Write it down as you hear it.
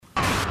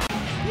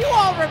You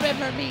all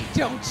remember me,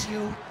 don't you?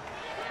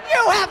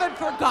 You haven't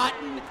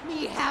forgotten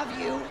me, have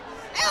you?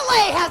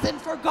 LA hasn't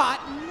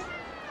forgotten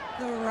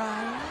the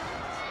riot.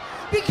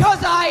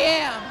 Because I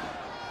am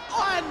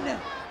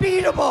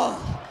unbeatable.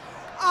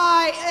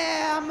 I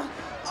am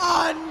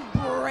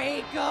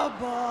unbreakable.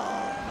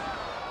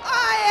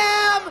 I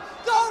am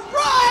the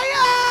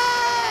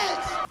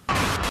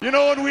riot! You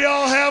know, and we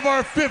all have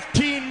our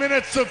 15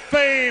 minutes of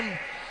fame,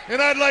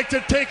 and I'd like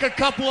to take a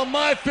couple of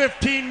my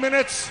 15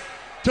 minutes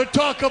to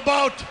talk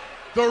about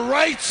the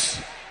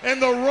rights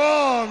and the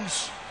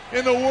wrongs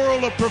in the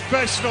world of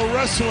professional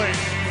wrestling.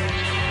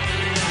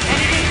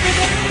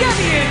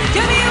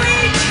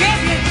 WWE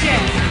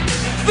Championship.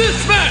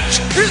 This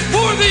match is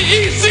for the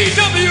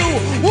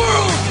ECW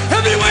World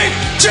Heavyweight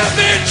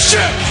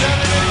Championship. For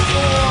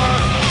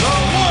the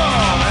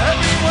World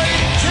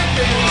Heavyweight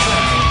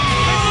Championship.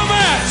 The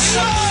match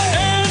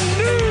and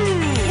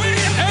new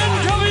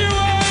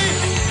NWA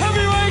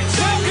Heavyweight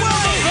Champion.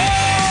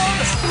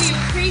 We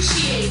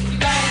appreciate you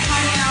guys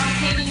coming out and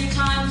taking your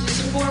time to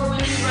support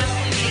women's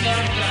wrestling in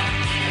America.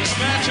 This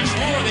match is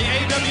for the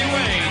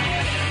AWA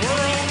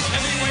World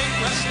Heavyweight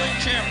Wrestling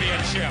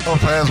Championship. Hello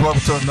fans,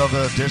 welcome to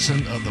another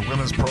edition of the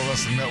Women's Pro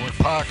Wrestling Network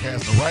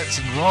podcast, The Rights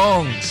and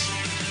Wrongs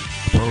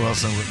of Pro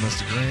Wrestling with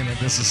Mr. Green, and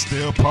this is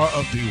still part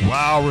of the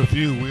WOW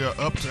Review. We are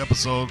up to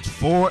episodes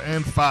 4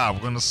 and 5.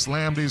 We're going to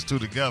slam these two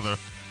together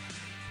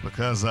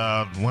because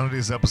one of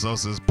these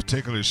episodes is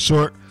particularly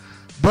short,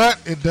 but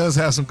it does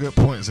have some good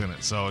points in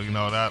it. So, you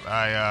know, that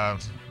I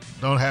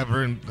don't have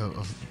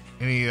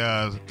any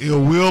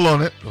ill will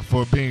on it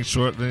for being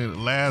short. The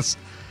last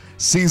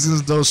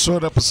seasons, those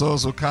short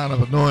episodes were kind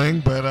of annoying,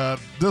 but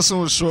this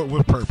one was short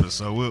with purpose,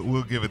 so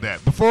we'll give it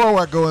that. Before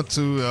I go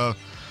into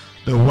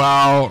the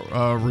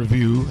WOW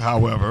review,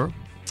 however,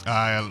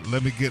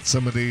 let me get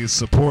some of the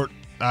support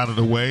out of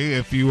the way.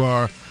 If you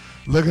are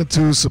looking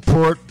to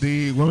support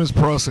the Women's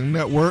Pro Wrestling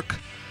Network,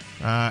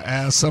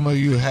 as some of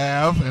you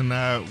have, and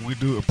we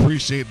do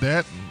appreciate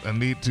that, I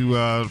need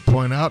to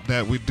point out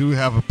that we do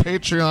have a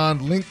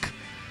Patreon link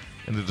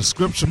in the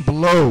description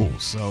below.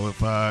 So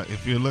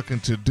if you're looking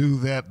to do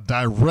that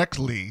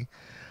directly,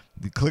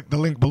 you click the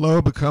link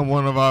below, become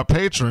one of our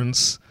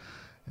patrons,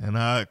 and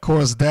of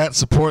course that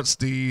supports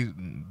the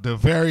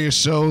various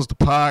shows, the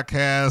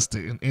podcast,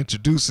 the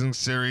introducing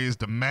series,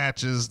 the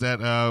matches that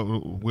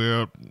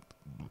we're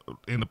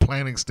in the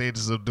planning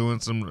stages of doing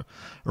some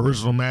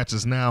original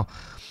matches now.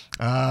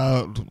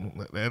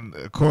 And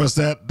of course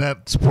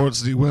that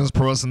supports the Women's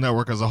Pro Wrestling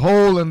Network as a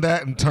whole, and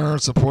that in turn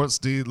supports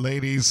the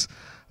ladies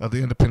of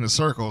the independent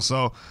circle.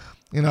 So,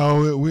 you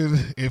know,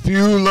 if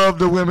you love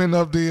the women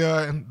of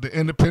the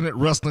independent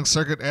wrestling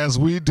circuit as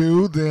we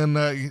do, then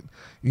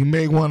you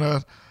may want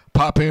to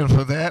pop in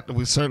for that.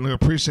 We certainly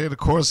appreciate it. Of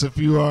course, if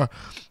you are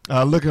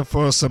looking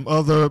for some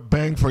other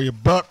bang for your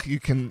buck, you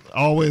can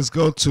always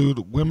go to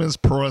the Women's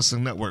Pro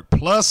Wrestling Network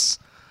Plus,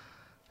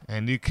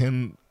 and you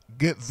can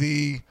get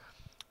the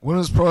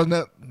Women's Pro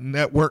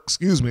Network,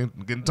 I'm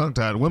getting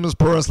tongue-tied, Women's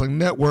Pro Wrestling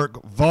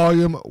Network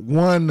Volume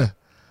 1,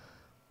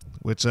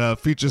 which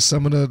features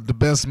some of the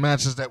best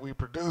matches that we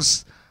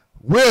produce,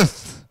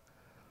 with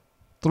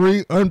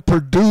 3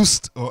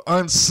 unproduced or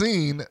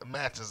unseen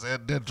matches.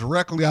 They're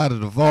directly out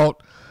of the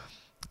vault.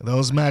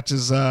 Those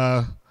matches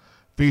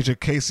feature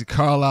Casey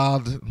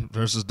Carlisle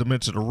versus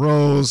Dementia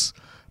Rose,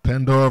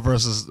 Pandora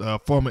versus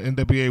former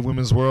NWA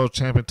Women's World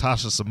Champion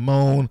Tasha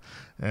Simone,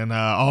 and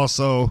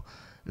also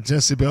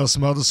Jessie Belle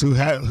Smulders,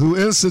 who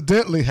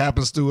incidentally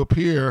happens to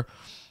appear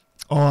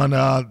on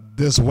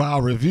this WOW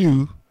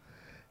Review,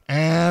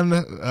 and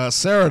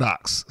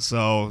Saradox.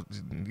 So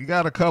you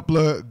got a couple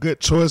of good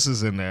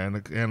choices in there.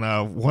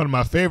 And one of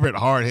my favorite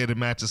hard-hitting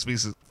matches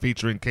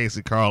featuring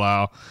Casey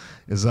Carlisle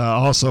is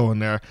also in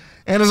there.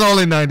 And it's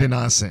only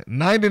 99 cents.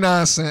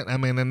 99 cents, I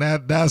mean, and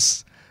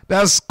that's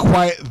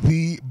quite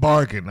the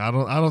bargain. I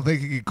don't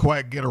think you can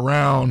quite get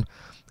around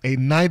a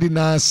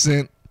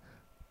 99-cent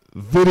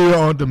video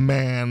on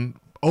demand,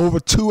 over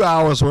 2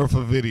 hours worth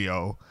of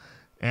video,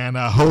 and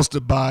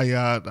hosted by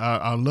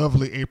our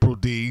lovely April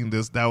D.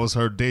 That was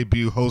her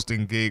debut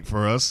hosting gig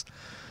for us.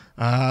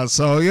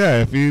 So yeah,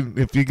 if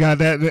you got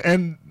that,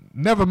 and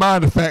never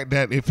mind the fact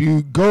that if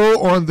you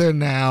go on there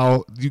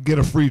now, you get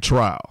a free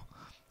trial.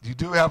 You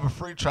do have a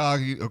free trial.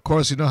 Of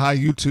course, you know how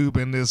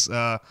YouTube and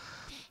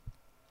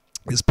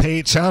this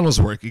paid channels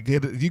work. You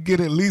get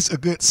at least a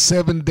good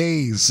 7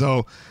 days.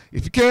 So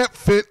if you can't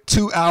fit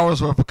 2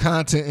 hours worth of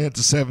content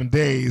into 7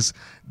 days,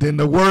 then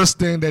the worst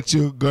thing that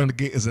you're going to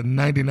get is a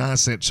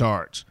 99-cent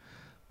charge.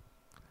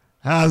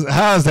 How's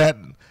that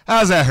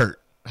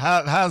hurt?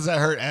 How does that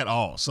hurt at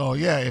all? So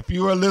yeah, if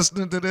you are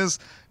listening to this,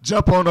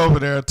 jump on over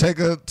there, take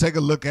a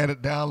look at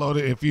it, download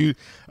it. If you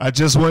are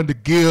just wanting to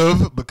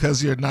give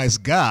because you're a nice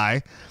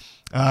guy,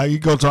 you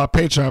go to our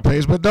Patreon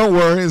page. But don't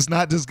worry, it's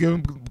not just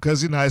giving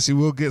because you're nice. You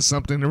will get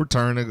something in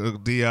return.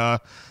 The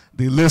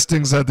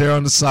listings are there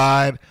on the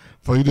side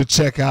for you to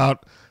check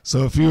out.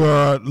 So if you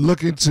are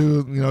looking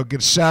to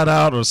get a shout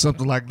out or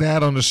something like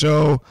that on the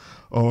show,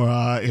 or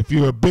if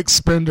you're a big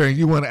spender and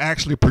you want to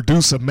actually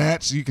produce a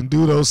match, you can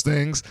do those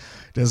things.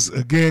 Just,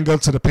 again, go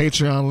to the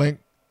Patreon link,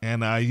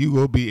 and you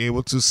will be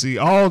able to see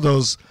all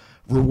those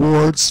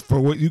rewards for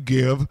what you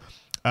give,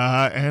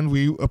 and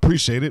we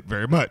appreciate it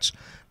very much.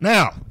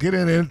 Now,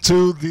 getting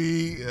into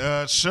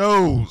the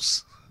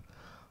shows.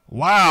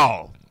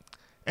 Wow.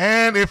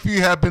 And if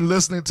you have been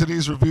listening to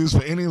these reviews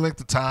for any length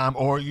of time,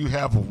 or you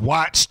have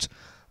watched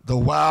the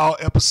WOW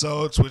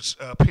episodes, which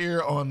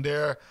appear on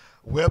their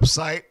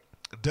website,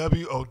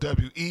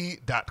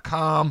 WOWE.com.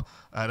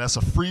 That's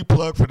a free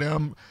plug for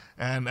them.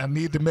 And I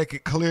need to make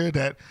it clear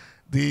that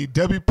the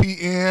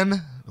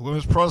WPN, the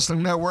Women's Pro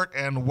Wrestling Network,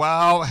 and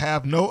WOW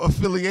have no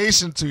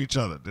affiliation to each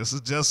other. This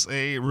is just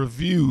a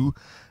review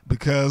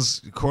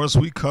because, of course,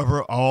 we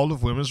cover all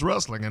of women's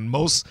wrestling. And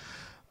most,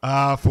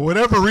 for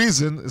whatever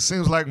reason, it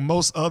seems like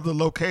most other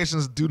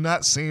locations do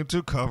not seem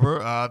to cover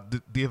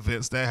the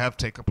events that have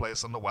taken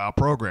place on the WOW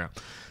program.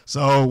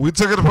 So we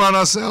took it upon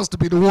ourselves to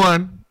be the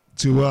one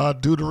to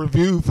do the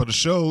review for the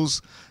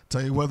shows,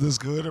 tell you whether it's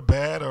good or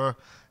bad, or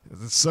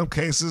in some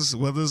cases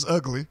whether it's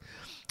ugly.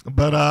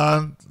 But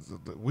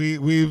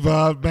we've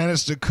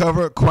managed to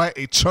cover quite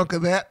a chunk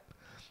of that,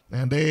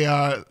 and they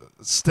are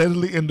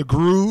steadily in the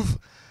groove.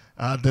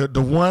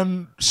 The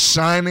one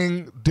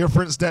shining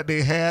difference that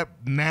they had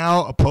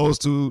now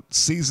opposed to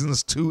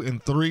seasons 2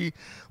 and 3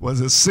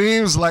 was it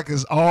seems like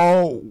it's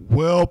all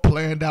well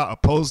planned out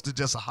opposed to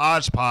just a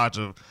hodgepodge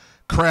of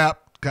crap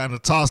kind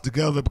of tossed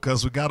together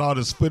because we got all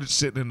this footage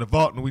sitting in the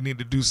vault and we need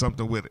to do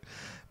something with it.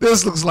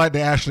 This looks like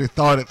they actually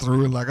thought it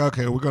through and like,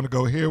 okay, we're going to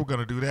go here, we're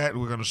going to do that,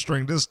 we're going to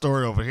string this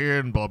story over here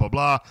and blah, blah,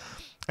 blah.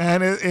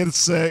 And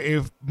it's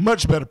a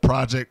much better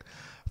project,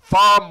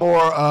 far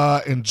more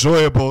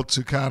enjoyable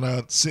to kind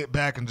of sit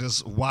back and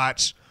just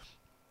watch.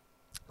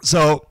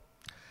 So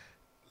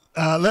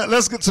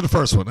let's get to the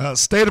first one.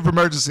 State of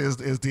Emergency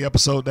is the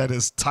episode that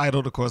is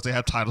titled. Of course, they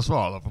have titles for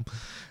all of them.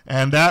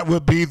 And that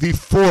would be the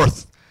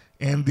fourth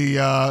in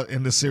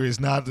the series.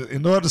 Now,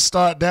 in order to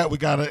start that, we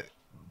got to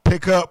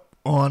pick up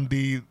on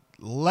the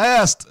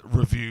last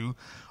review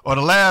or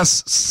the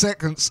last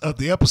seconds of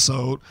the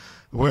episode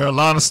where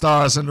Lana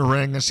Starr is in the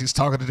ring and she's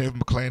talking to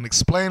David McLane,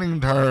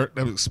 explaining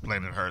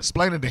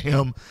to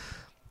him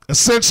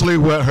essentially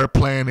what her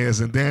plan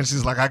is. And then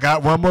she's like, I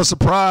got one more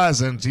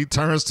surprise. And he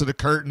turns to the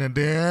curtain and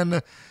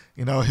then,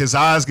 his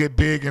eyes get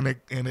big and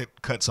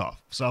it cuts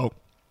off. So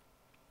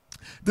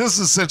this is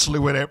essentially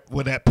where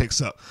that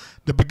picks up.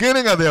 The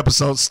beginning of the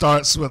episode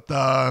starts with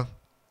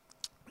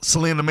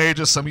Selena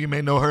Major. Some of you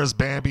may know her as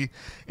Bambi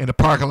in the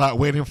parking lot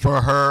waiting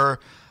for her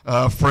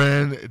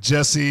friend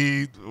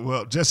Jesse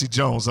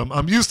Jones.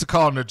 I'm used to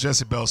calling her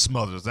Jessie Belle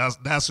Smothers.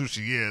 That's who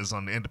she is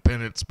on the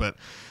Independents, but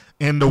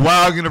in the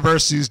WOW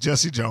universe, she's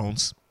Jessie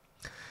Jones,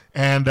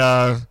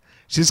 and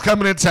she's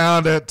coming in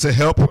town to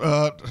help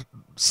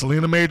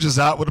Selena Major's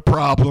out with a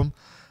problem.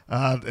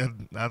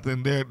 And I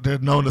think they're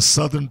known as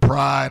Southern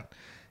Pride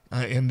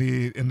in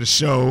the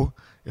show,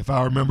 if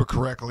I remember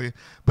correctly.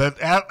 But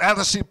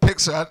after she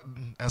picks her,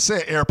 I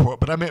said airport,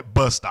 but I meant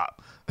bus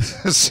stop.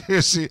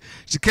 she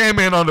came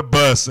in on the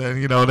bus,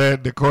 and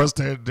of course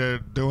they're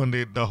doing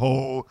the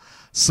whole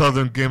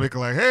Southern gimmick,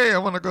 like, hey, I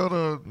want to go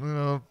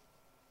to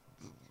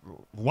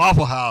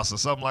Waffle House or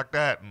something like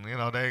that, and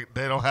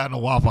they don't have no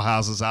Waffle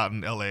Houses out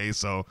in L.A.,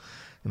 so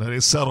they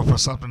settle for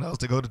something else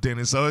to go to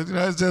Denny's. So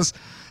it's just,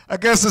 I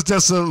guess it's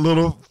just a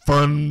little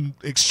fun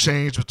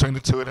exchange between the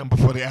two of them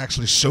before they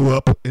actually show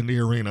up in the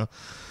arena.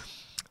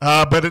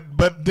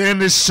 But then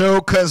this show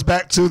cuts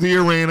back to the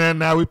arena, and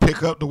now we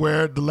pick up to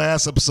where the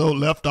last episode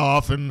left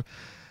off, and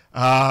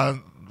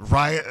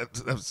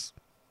Riot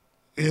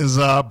is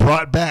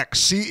brought back.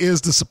 She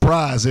is the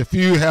surprise. If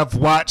you have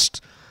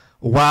watched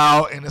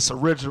WOW in its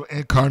original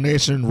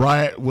incarnation,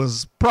 Riot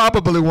was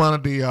probably one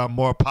of the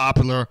more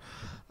popular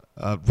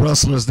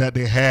wrestlers that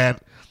they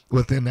had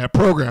within that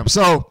program.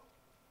 So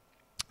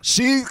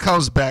she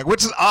comes back,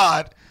 which is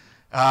odd,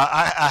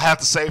 I have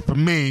to say, for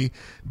me,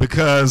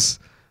 because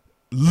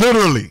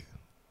literally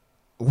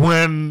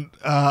when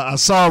I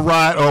saw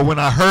Riot, or when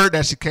I heard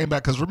that she came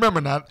back, because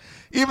remember now,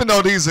 even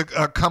though these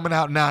are coming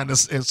out now, and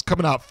it's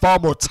coming out far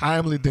more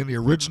timely than the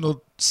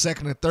original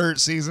second and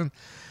third season,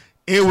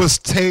 it was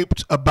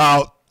taped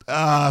about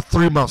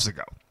 3 months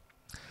ago.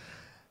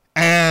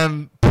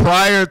 And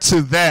prior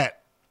to that,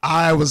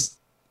 I was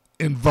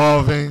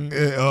involving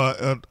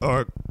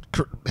or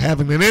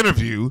having an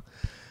interview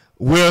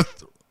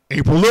with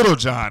April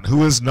Littlejohn,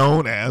 who is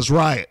known as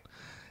Riot.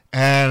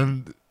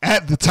 And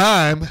at the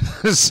time,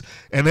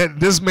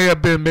 and this may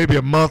have been maybe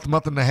a month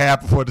and a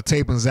half before the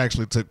tapings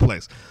actually took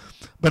place.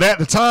 But at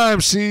the time,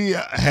 she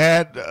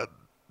had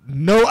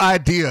no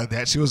idea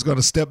that she was going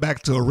to step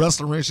back to a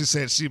wrestling ring. She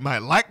said she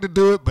might like to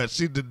do it, but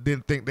she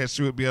didn't think that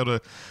she would be able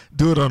to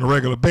do it on a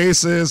regular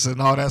basis and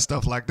all that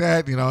stuff like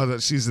that.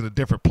 That she's in a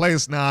different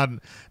place now,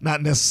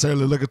 not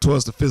necessarily looking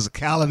towards the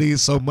physicality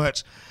so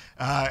much.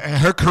 And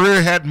her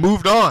career had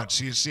moved on.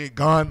 She had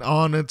gone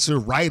on into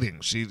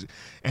writing.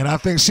 And I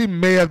think she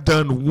may have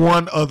done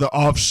one other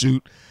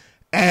offshoot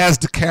as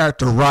the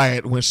character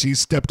Riot when she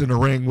stepped in the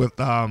ring with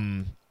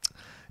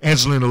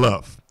Angelina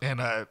Love, and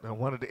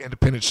one of the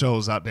independent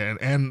shows out there.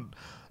 And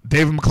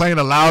David McLean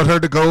allowed her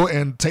to go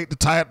and take the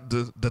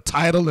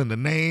title and the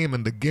name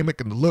and the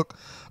gimmick and the look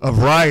of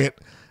Riot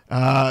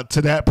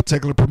to that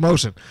particular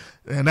promotion.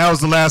 And that was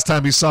the last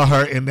time you saw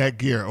her in that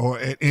gear or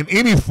in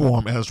any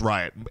form as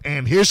Riot.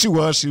 And here she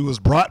was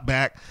brought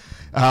back,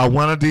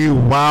 one of the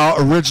WoW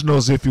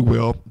originals, if you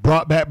will,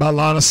 brought back by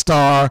Lana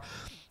Starr,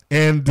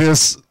 and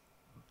this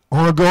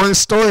ongoing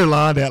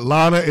storyline that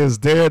Lana is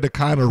there to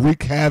kind of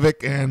wreak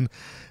havoc and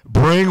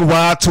bring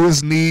WoW to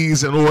his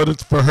knees in order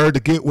for her to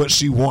get what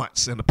she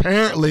wants. And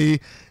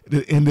apparently,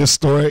 in this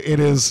story, it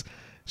is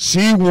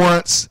she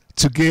wants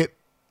to get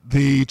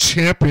the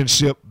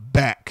championship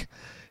back.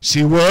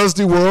 She was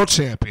the world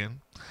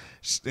champion.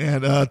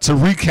 And to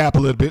recap a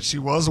little bit, she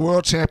was a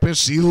world champion.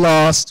 She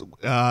lost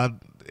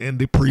in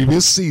the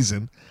previous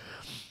season.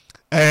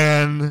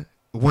 And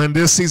when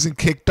this season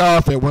kicked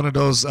off at one of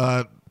those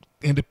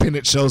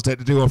independent shows that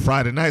they do on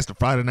Friday nights, the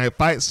Friday Night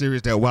Fight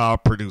series that WoW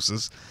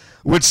produces,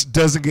 which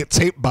doesn't get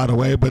taped, by the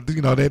way, but they do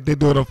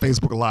it on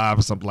Facebook Live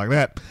or something like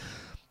that.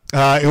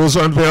 It was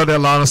unveiled that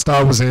Lana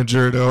Starr was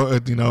injured,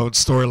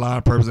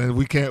 storyline purpose, and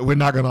we're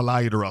not going to allow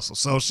you to wrestle.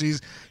 So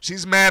she's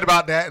mad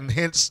about that, and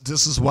hence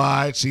this is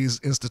why she's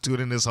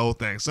instituting this whole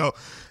thing. So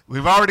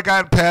we've already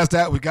gotten past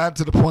that. We got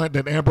to the point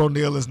that Amber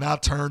O'Neil is now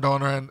turned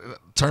on her and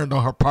turned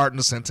on her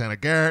partner Santana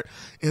Garrett,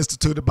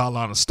 instituted by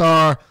Lana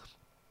Starr.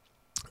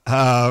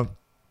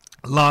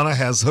 Lana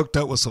has hooked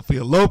up with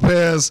Sophia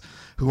Lopez,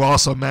 who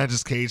also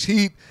manages Cage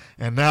Heat,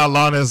 and now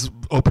Lana has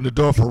opened the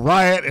door for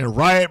Riot, and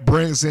Riot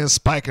brings in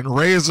Spike and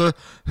Razor,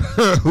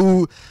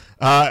 who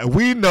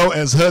we know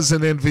as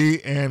Hudson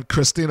Envy and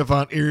Christina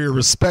Von Eerie,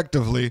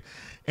 respectively,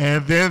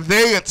 and then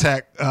they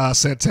attack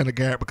Santana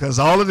Garrett because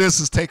all of this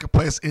is taking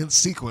place in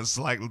sequence,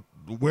 like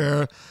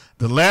where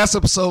the last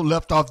episode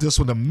left off, this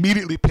one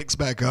immediately picks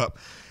back up,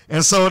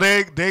 and so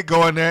they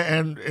go in there,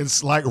 and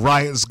it's like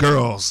Riot's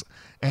girls,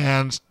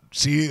 and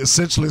she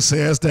essentially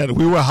says that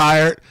we were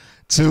hired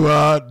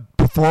to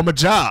perform a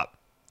job.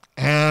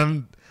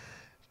 And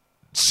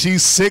she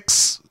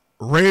sicks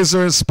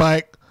Razor and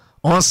Spike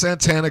on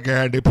Santana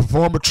Garrett. They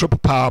perform a triple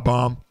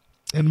powerbomb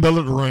in the middle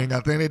of the ring. I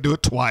think they do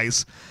it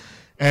twice.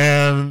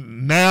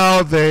 And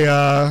now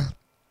they're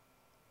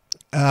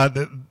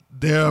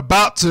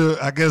about to,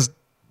 I guess,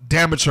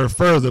 damage her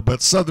further.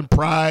 But Southern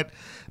Pride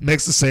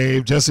makes the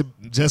save.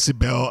 Jesse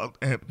Bell,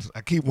 and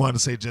I keep wanting to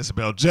say Jesse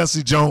Bell,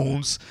 Jesse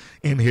Jones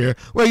in here.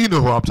 Well, you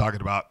know who I'm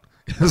talking about.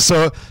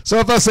 So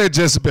if I say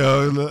Jesse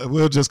Bell,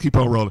 we'll just keep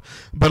on rolling.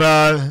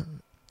 But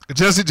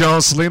Jesse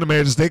Jones, Selena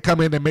Majors, they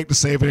come in, they make the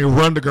save, and they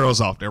run the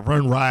girls off. They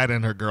run Riot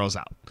and her girls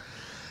out.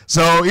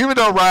 So even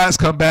though Riot's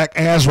come back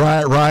as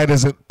Riot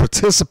isn't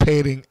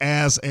participating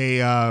as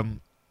a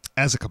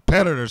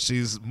competitor.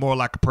 She's more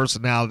like a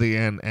personality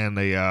and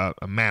a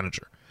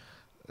manager,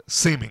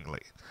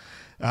 seemingly.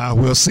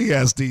 We'll see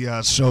as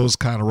the shows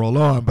kind of roll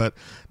on. But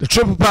the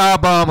triple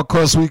powerbomb, of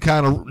course, we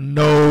kind of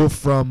know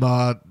from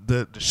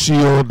the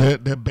Shield.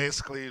 They're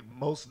basically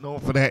most known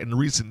for that in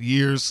recent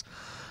years.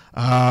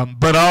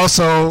 But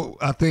also,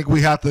 I think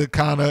we have to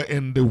kind of,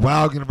 in the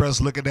WoW universe,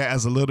 look at that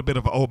as a little bit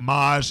of an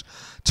homage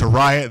to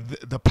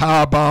Riot. The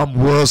powerbomb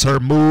was her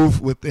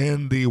move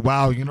within the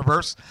WoW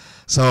universe.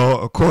 So,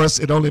 of course,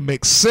 it only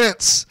makes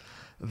sense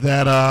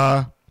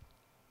that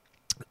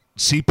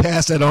she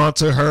passed that on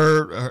to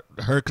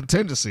her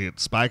contingency,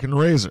 Spike and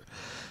Razor.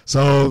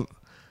 So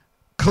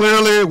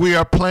clearly we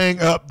are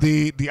playing up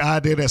the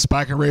idea that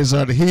Spike and Razor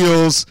are the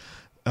heels,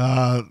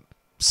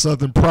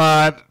 Southern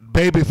Pride,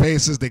 baby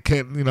faces. They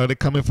come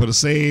in for the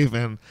save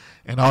and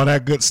all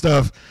that good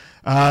stuff.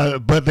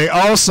 But they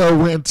also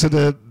went to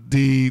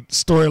the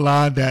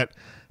storyline that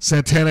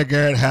Santana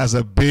Garrett has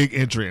a big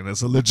injury, and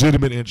it's a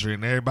legitimate injury,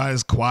 and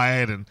everybody's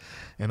quiet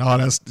and all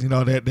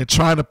that. They're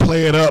trying to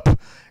play it up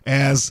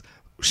as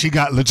she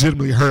got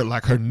legitimately hurt,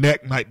 like her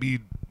neck might be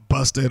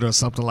busted or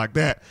something like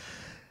that.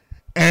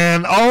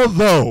 And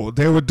although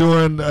they were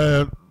doing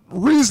a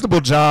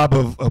reasonable job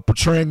of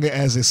portraying it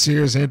as a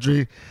serious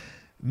injury,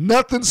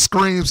 nothing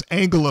screams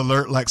angle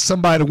alert like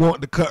somebody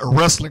wanting to cut a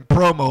wrestling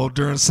promo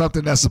during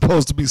something that's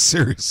supposed to be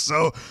serious.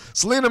 So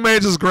Selena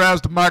Majors grabs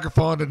the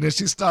microphone and then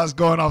she starts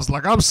going off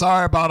like, I'm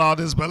sorry about all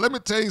this, but let me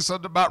tell you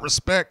something about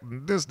respect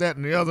and this, that,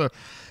 and the other.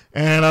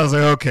 And I was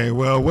like, okay,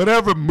 well,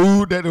 whatever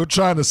mood that they were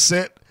trying to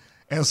set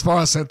as far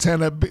as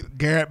Santana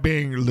Garrett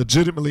being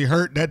legitimately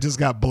hurt, that just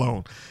got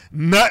blown.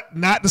 Not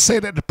to say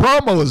that the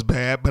promo is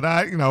bad, but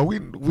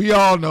we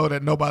all know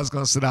that nobody's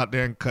going to sit out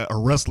there and cut a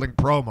wrestling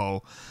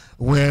promo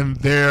when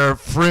their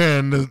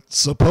friend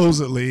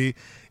supposedly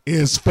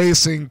is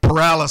facing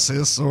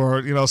paralysis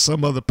or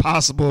some other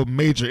possible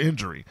major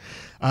injury.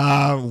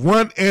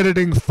 One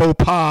editing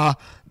faux pas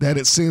that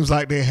it seems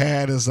like they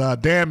had is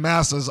Dan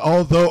Masters,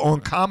 although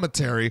on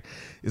commentary,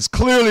 is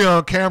clearly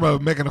on camera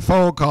making a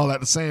phone call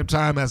at the same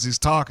time as he's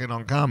talking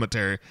on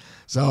commentary.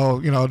 So,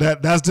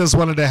 that's just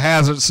one of the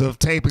hazards of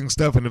taping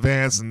stuff in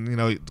advance and,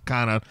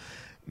 kind of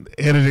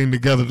editing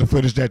together the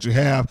footage that you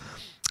have.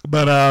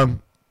 But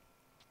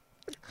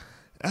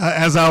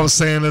as I was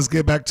saying, let's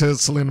get back to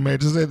Selena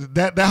Majors.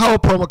 That whole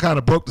promo kind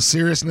of broke the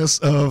seriousness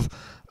of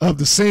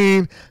the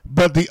scene,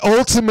 but the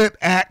ultimate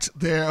act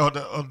there, or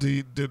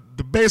the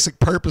basic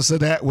purpose of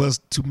that, was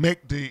to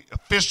make the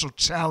official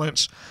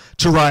challenge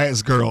to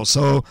Riot's Girl.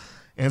 So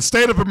in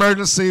State of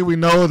Emergency, we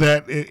know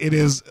that it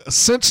is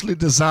essentially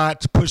designed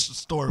to push the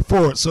story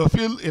forward. So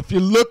if you're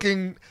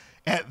looking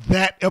at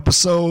that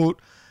episode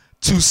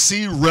to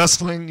see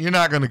wrestling, you're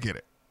not going to get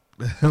it.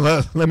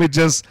 Let me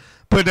just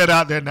put that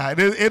out there now.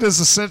 It is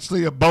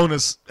essentially a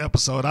bonus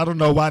episode. I don't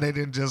know why they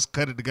didn't just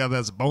cut it together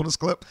as a bonus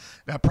clip.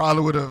 That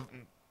probably would have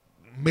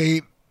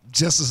made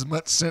just as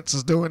much sense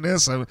as doing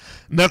this.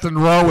 Nothing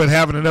wrong with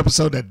having an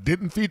episode that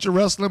didn't feature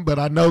wrestling, but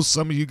I know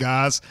some of you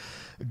guys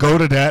go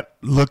to that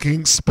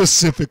looking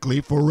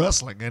specifically for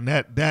wrestling, and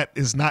that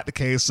is not the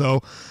case.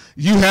 So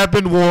you have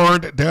been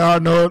warned.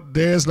 There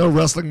is no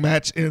wrestling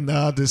match in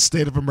this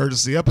State of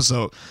Emergency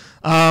episode.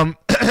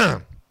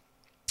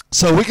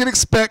 So we can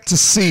expect to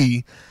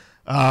see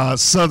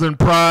Southern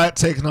Pride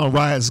taking on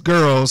Riot's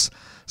Girls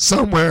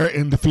somewhere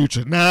in the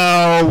future.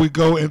 Now we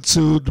go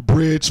into the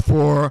bridge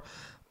for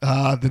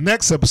the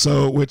next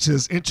episode, which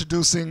is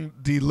introducing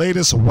the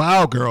latest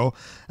WoW girl.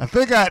 I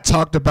think I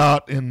talked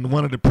about in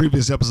one of the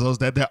previous episodes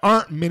that there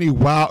aren't many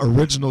WoW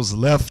originals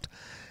left,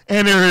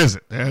 and there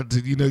isn't.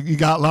 You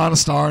got Lana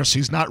Starr,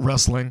 she's not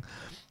wrestling.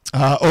 Or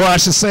I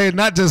should say,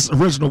 not just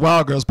original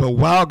WoW girls, but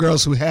WoW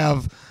girls who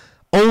have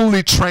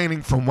only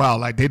training from WoW.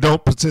 Like, they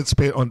don't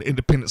participate on the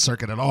independent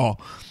circuit at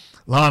all.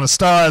 Lana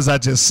Starr, as I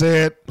just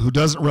said, who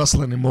doesn't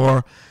wrestle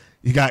anymore.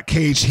 You got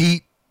Cage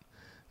Heat,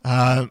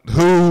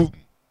 who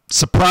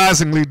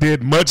surprisingly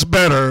did much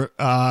better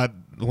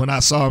when I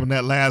saw him in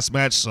that last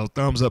match, so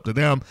thumbs up to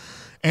them.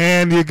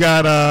 And you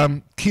got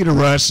Keita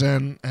Rush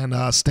and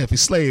Steffi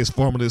Slaves,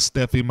 formerly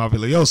Steffi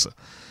Maravillosa.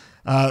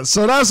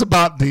 So that's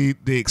about the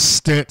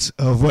extent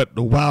of what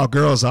the WoW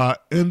girls are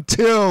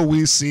until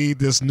we see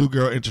this new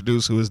girl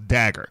introduced, who is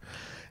Dagger.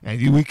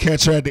 And we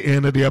catch her at the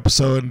end of the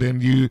episode, and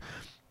then you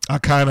are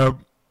kind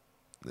of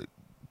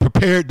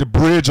prepared to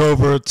bridge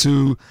over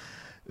to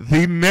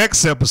the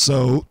next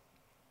episode,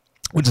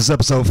 which is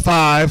episode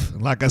 5.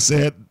 Like I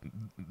said,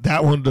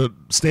 that one, the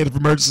State of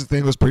Emergency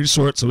thing, was pretty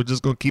short, so we're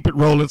just going to keep it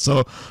rolling.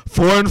 So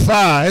 4 and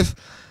 5,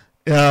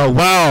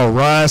 WoW,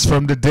 Rise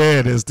from the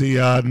Dead is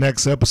the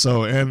next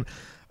episode. And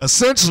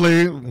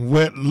essentially,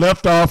 what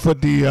left off with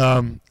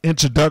the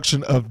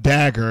introduction of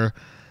Dagger,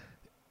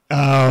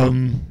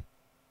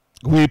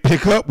 we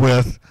pick up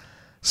with,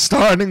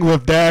 starting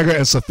with Dagger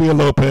and Sophia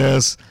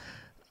Lopez.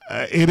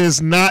 It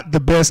is not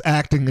the best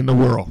acting in the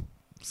world.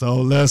 So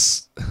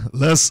let's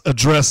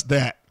address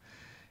that.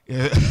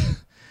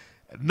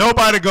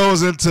 Nobody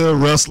goes into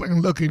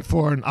wrestling looking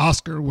for an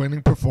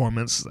Oscar-winning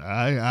performance.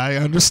 I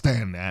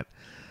understand that.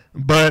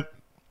 But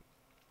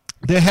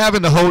they're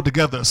having to hold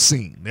together a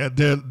scene.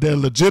 They're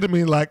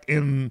legitimately like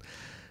in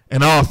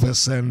an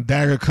office, and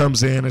Dagger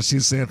comes in and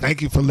she's saying,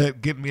 "Thank you for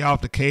getting me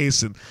off the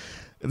case." And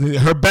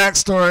her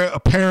backstory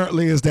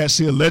apparently is that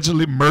she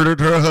allegedly murdered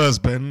her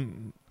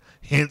husband,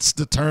 hence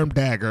the term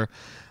Dagger.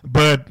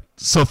 But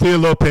Sophia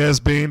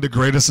Lopez, being the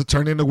greatest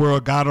attorney in the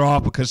world, got her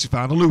off because she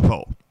found a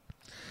loophole.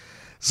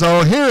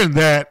 So hearing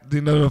that,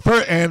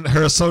 and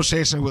her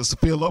association with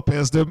Sophia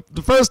Lopez, the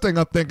first thing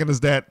I'm thinking is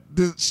that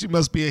she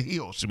must be a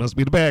heel. She must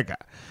be the bad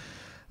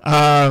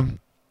guy.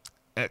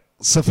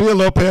 Sophia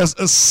Lopez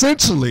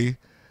essentially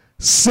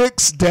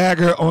sicks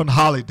Dagger on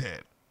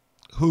Holidead,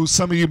 who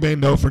some of you may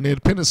know from the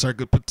independent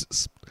circuit, but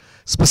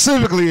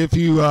specifically if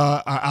you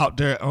are out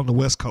there on the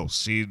West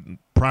Coast. She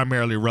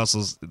primarily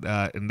wrestles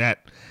in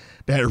that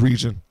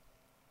region.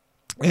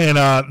 And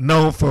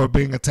known for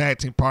being a tag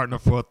team partner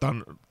for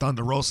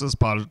Thunder Rosa's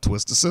part of the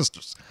Twisted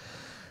Sisters.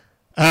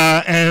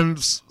 And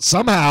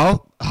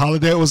somehow,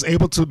 Holiday was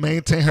able to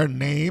maintain her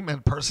name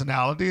and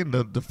personality and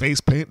the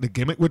face paint, the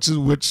gimmick, which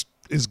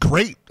is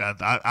great.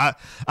 I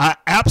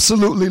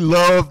absolutely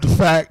love the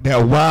fact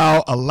that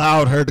WoW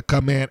allowed her to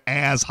come in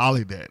as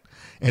Holiday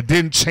and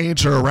didn't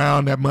change her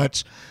around that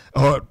much,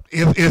 or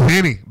if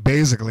any,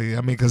 basically.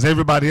 I mean, because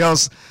everybody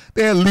else,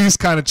 they at least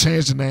kind of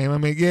changed the name. I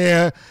mean,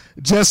 yeah,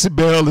 Jessie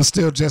Bell is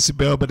still Jessie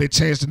Bell, but they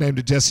changed the name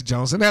to Jessie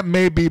Jones, and that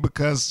may be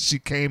because she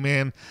came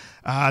in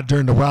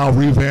during the WoW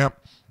revamp.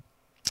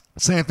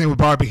 Same thing with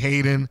Barbie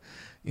Hayden.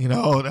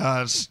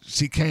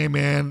 She came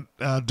in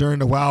during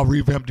the WoW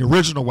revamp, the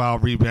original WoW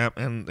revamp,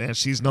 and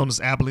she's known as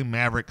Abilene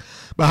Maverick.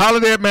 But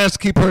Holiday managed to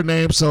keep her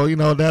name, so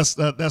that's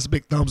a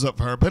big thumbs up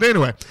for her. But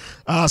anyway,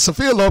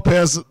 Sophia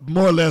Lopez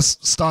more or less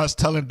starts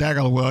telling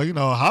Dagger,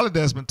 well,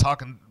 Holiday's been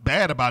talking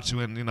bad about you,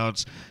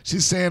 and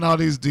she's saying all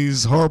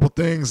these horrible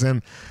things,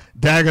 and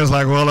Dagger's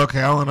like, well,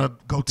 okay, I want to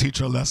go teach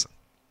her a lesson.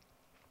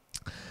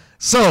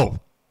 So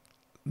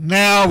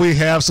now we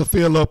have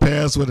Sophia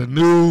Lopez with a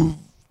new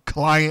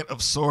client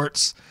of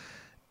sorts.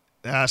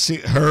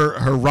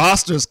 Her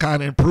roster is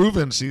kind of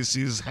improving.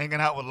 She's hanging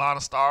out with Lana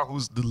Starr,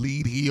 who's the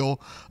lead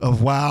heel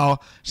of WoW.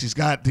 She's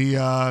got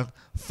the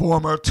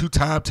former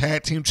 2-time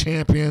tag team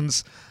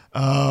champions,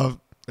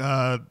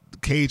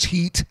 Cage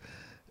Heat,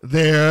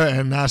 there,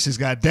 and now she's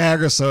got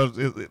Dagger. So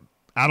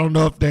I don't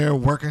know if they're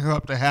working her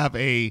up to have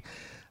a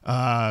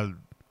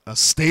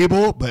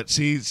stable, but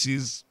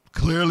she's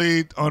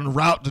clearly en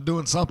route to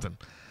doing something.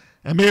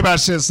 And maybe I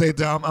should say,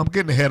 I'm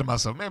getting ahead of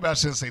myself. Maybe I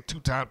should say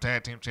 2-time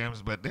tag team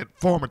champions, but they're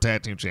former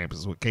tag team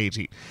champions with Cage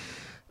Heat.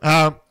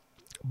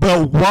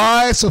 But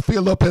why Sophia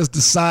Lopez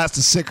decides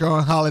to sick her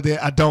on Holiday,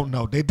 I don't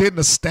know. They didn't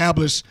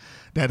establish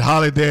that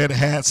Holiday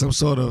had some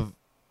sort of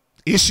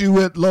issue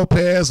with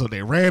Lopez, or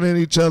they ran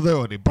into each other,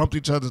 or they bumped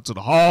each other to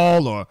the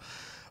hall, or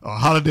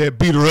Holiday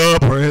beat her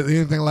up, or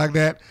anything like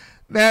that.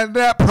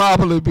 That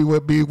probably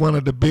would be one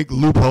of the big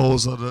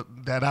loopholes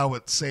that I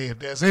would say, if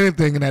there's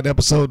anything in that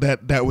episode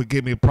that would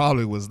get me,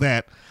 probably was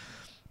that.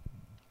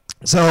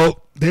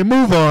 So they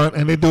move on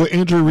and they do an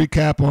injury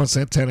recap on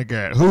Santana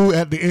Garrett, who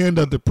at the end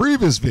of the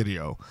previous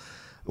video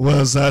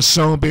was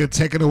shown being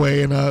taken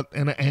away in an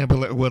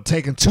ambulance, well,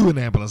 taken to an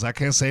ambulance. I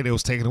can't say they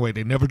was taken away.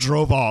 They never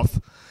drove off.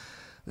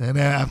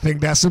 And I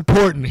think that's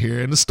important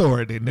here in the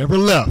story. They never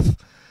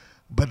left.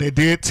 But they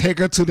did take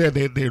her to there.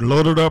 They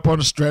loaded her up on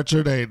a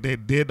stretcher. They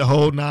did the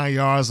whole 9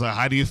 yards.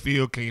 How do you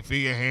feel? Can you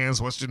feel your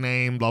hands? What's your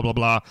name? Blah, blah,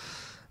 blah.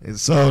 And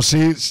so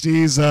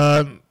she's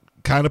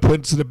kind of put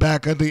into the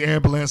back of the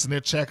ambulance, and they're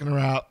checking her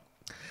out.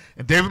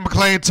 And David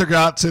McLane took her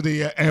out to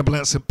the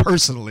ambulance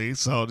personally.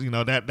 So,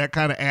 that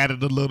kind of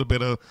added a little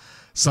bit of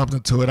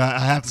something to it. I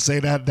have to say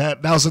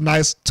that was a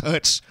nice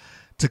touch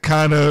to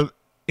kind of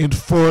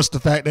enforce the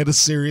fact that it's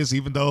serious,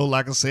 even though,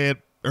 like I said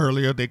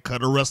earlier, they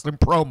cut a wrestling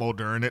promo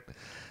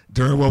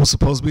during what was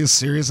supposed to be a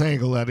serious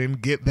angle. I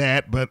didn't get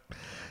that, but,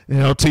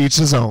 to each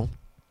his own.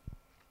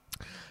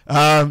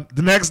 The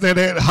next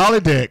day,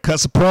 Holiday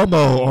cuts a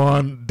promo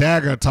on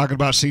Dagger talking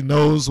about she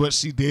knows what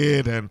she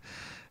did and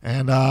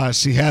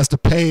she has to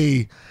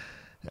pay.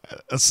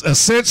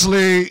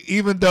 Essentially,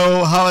 even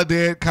though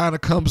Holiday kind of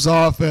comes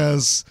off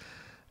as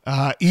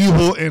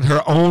evil in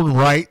her own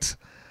right,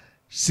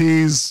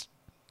 she's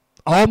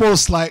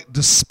almost like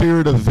the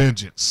spirit of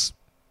vengeance.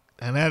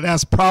 And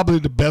that's probably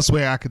the best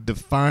way I could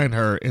define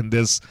her in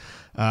this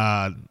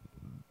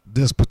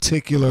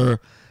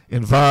particular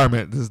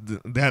environment.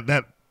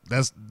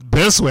 That's the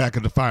best way I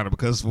could define her,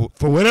 because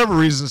for whatever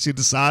reason she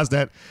decides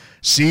that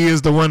she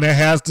is the one that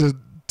has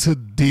to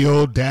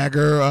deal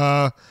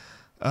Dagger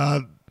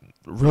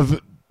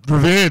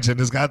revenge, and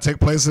it's got to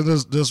take place in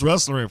this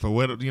wrestling ring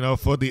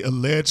for the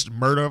alleged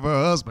murder of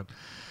her husband,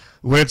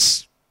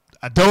 which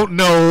I don't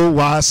know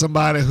why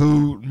somebody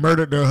who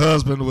murdered their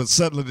husband would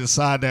suddenly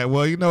decide that,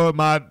 well,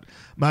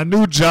 my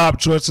new job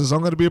choice is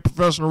I'm going to be a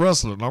professional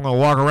wrestler and I'm going to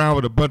walk around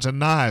with a bunch of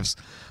knives.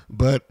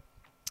 But,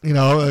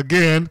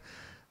 again,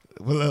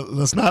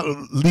 let's not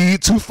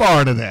lead too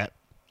far into that.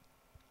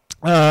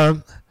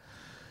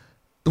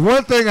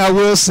 One thing I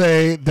will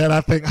say that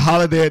I think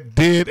Holiday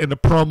did in the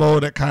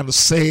promo that kind of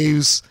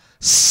saves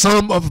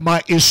some of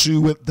my issue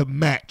with the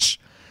match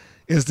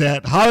is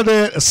that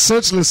Holiday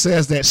essentially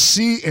says that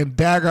she and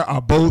Dagger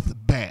are both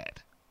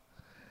bad.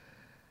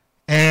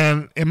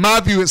 And in my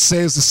view, it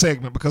saves the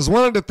segment, because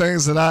one of the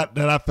things that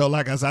I felt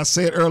like, as I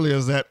said earlier,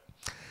 is that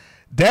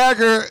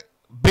Dagger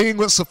being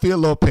with Sophia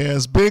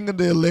Lopez, being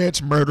the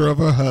alleged murder of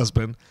her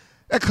husband,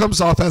 that comes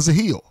off as a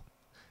heel,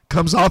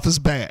 comes off as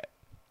bad.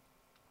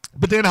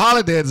 But then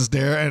Holiday is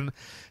there, and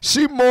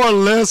she more or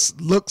less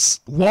looks,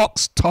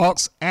 walks,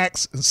 talks,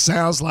 acts, and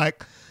sounds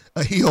like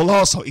a heel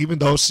also, even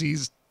though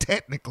she's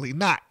technically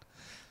not.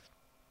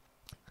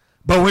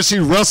 But when she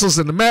wrestles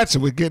in the match,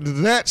 and we get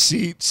into that,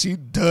 she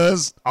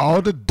does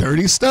all the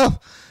dirty stuff.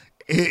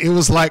 It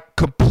was like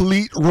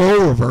complete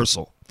role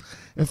reversal.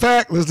 In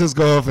fact, let's just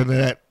go off into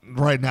that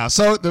right now.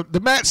 So the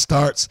match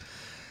starts.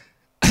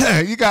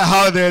 You got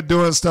Holiday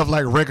doing stuff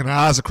like raking her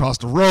eyes across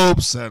the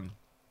ropes and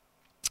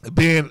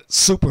being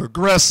super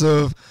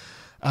aggressive.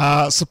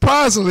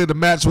 Surprisingly, the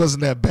match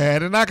wasn't that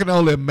bad, and I can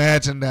only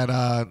imagine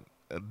that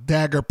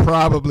Dagger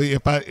probably,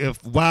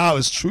 if WoW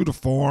is true to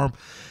form,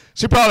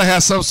 she probably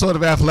has some sort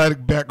of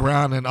athletic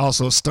background and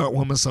also a stunt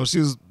woman, so she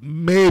was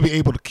maybe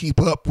able to keep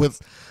up with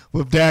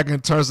Dagger in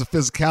terms of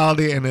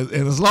physicality. And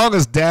as long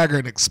as Dagger,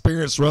 an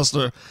experienced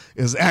wrestler,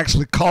 is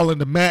actually calling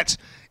the match,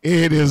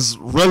 it is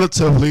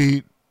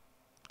relatively,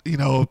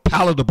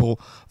 palatable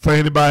for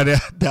anybody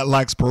that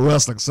likes pro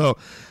wrestling. So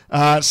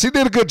she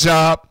did a good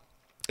job,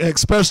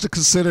 especially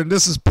considering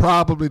this is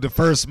probably the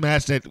first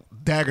match that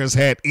Dagger's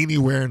had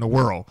anywhere in the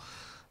world.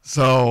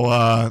 So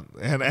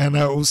and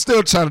I was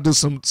still trying to do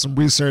some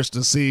research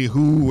to see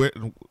who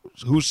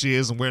she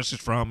is and where she's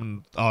from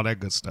and all that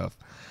good stuff.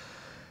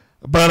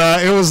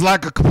 But it was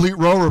like a complete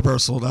role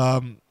reversal.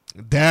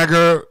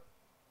 Dagger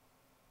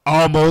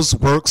almost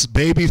works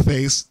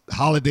babyface.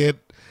 Holiday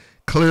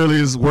clearly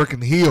is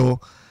working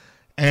heel,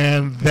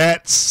 and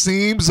that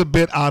seems a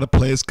bit out of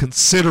place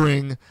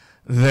considering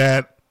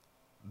that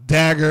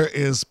Dagger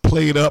is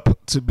played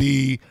up to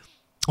be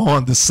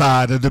on the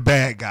side of the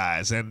bad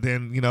guys. And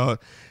then,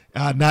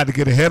 not to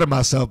get ahead of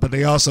myself, but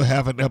they also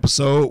have an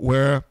episode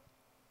where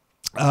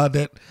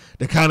that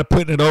they're kind of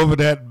putting it over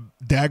that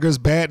Dagger's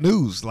bad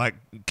news, like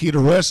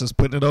Keita Rush is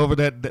putting it over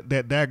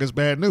that Dagger's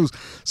bad news.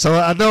 So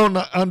I don't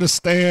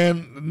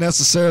understand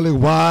necessarily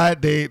why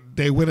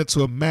they went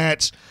into a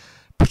match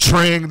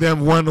portraying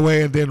them one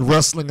way and then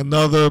wrestling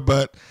another,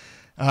 but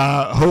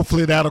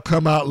hopefully that'll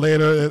come out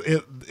later.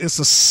 It's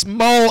a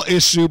small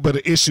issue, but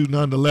an issue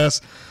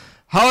nonetheless.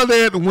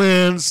 Holiday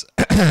wins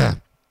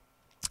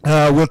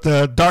with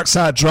the Dark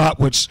Side Drop,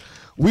 which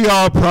we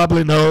all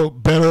probably know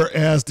better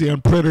as the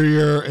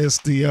Unprettier. It's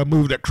the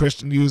move that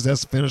Christian used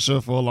as a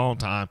finisher for a long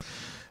time.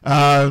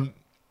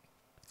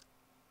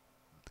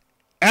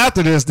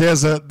 After this,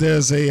 there's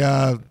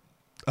a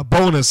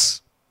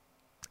bonus,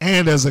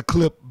 and there's a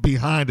clip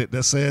behind it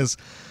that says,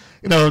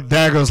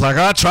 Dagger's like,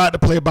 I tried to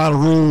play by the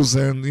rules,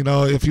 and,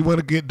 if you want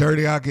to get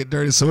dirty, I'll get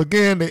dirty. So,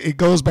 again, it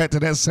goes back to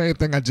that same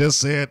thing I just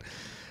said,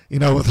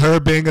 with her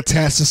being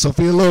attached to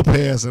Sophia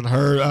Lopez and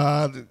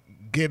her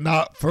getting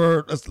out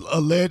for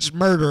alleged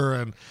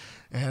murder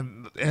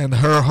and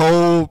her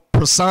whole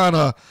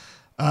persona.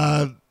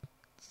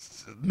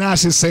 Now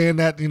she's saying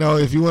that,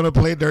 if you want to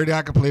play dirty,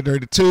 I can play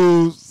dirty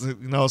too.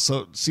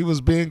 So she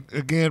was being,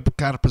 again,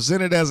 kind of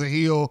presented as a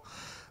heel,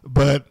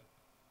 but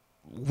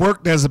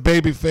worked as a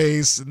baby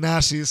face. Now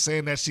she's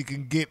saying that she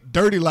can get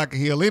dirty like a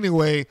heel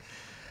anyway.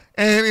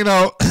 And,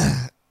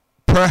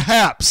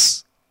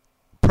 perhaps,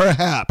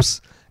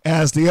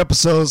 as the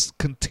episodes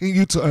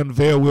continue to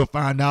unveil, we'll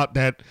find out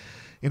that,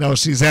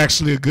 she's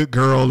actually a good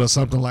girl or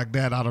something like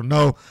that. I don't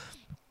know.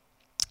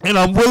 And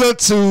I'm willing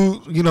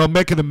to,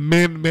 make an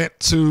amendment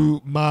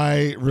to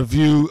my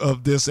review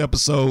of this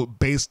episode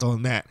based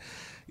on that.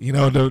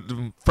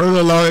 The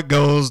further along it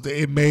goes,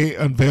 it may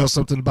unveil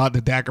something about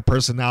the Dagger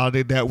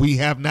personality that we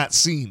have not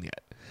seen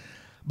yet.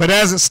 But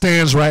as it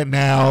stands right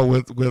now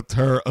with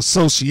her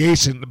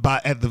association,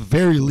 at the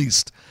very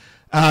least,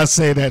 I'd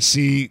say that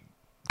she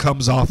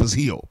comes off as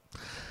heel.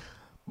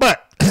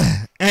 But,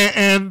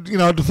 and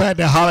the fact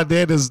that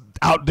Holiday is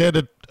out there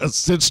to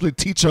essentially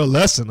teach her a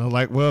lesson. I'm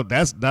like, well,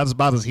 that's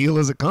about as heel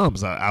as it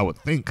comes, I would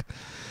think.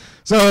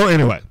 So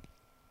anyway,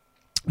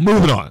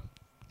 moving on.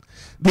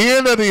 The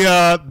end of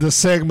the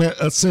segment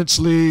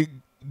essentially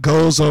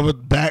goes over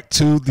back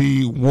to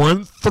the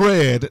one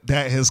thread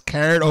that has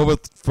carried over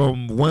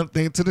from one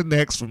thing to the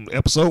next, from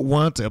episode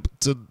 1 to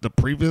the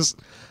previous,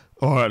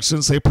 or I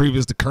shouldn't say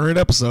previous, the current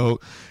episode,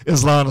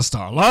 is Lana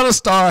Starr. Lana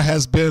Starr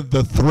has been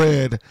the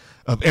thread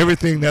of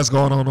everything that's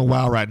going on in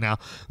WoW right now,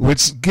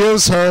 which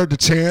gives her the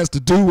chance to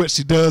do what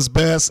she does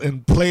best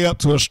and play up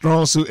to a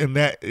strong suit, and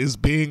that is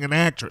being an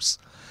actress.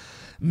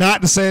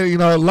 Not to say,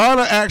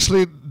 Lana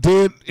actually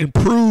did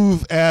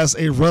improve as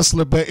a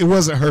wrestler, but it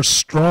wasn't her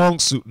strong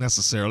suit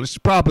necessarily. She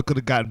probably could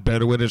have gotten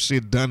better with it if she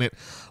had done it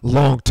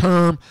long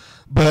term.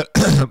 But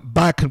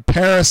by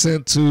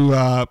comparison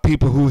to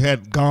people who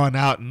had gone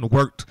out and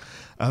worked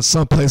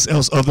someplace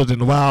else other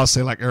than WoW,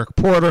 say like Eric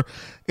Porter,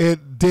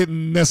 it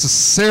didn't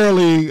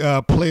necessarily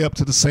play up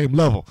to the same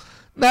level.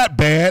 Not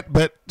bad,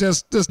 but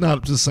just not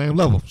up to the same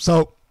level.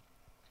 So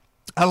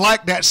I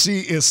like that she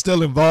is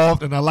still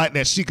involved, and I like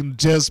that she can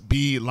just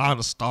be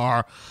Lana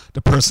Starr,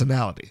 the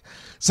personality.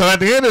 So at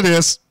the end of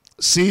this,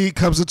 she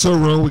comes into a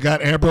room. We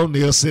got Amber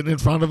O'Neal sitting in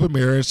front of a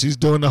mirror. She's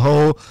doing the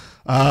whole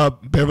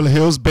Beverly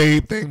Hills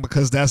Babe thing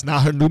because that's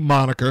not her new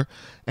moniker,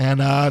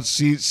 and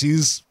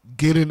she's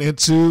getting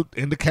into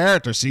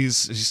character.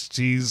 She's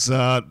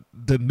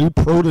the new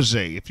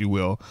protege, if you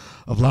will,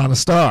 of Lana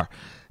Starr.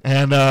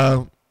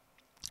 And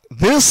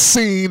this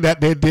scene that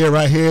they did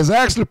right here is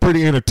actually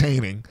pretty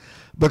entertaining,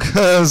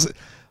 because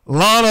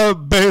Lana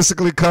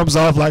basically comes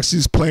off like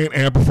she's playing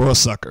Amber for a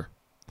sucker.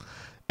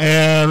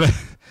 And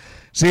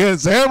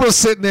Amber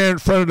sitting there in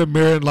front of the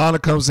mirror, and Lana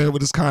comes in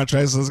with his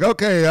contract and says,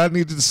 okay, I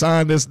need you to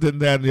sign this, that,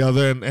 and the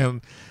other.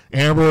 And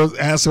Amber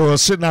asks her, well,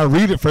 shouldn't I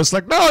read it first?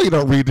 Like, no, you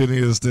don't read any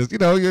of this.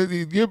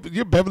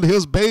 You're Beverly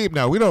Hills Babe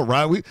now. We don't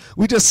write.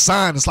 We just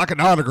sign. It's like an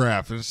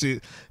autograph. And so,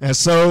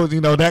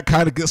 that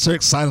kind of gets her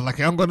excited. Like,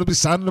 I'm going to be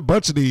signing a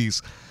bunch of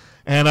these.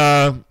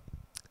 And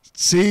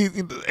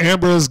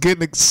Amber is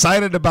getting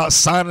excited about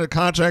signing the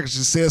contract. She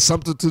says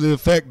something to the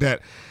effect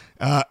that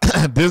I'm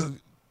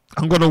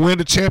going to win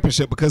the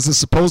championship because it's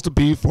supposed to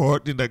be for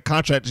the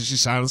contract that she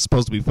signed is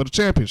supposed to be for the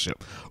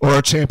championship or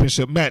a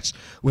championship match,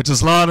 which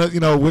is Lana,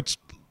 which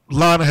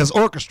Lana has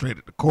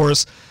orchestrated. Of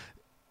course,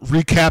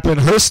 recapping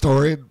her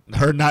story,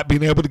 her not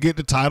being able to get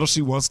the title,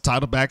 she wants the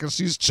title back, and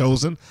she's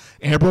chosen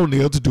Amber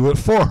O'Neal to do it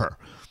for her.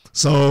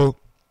 So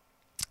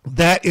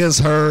that is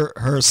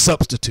her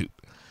substitute.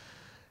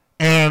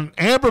 And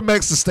Amber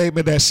makes the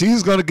statement that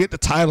she's going to get the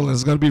title and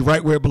it's going to be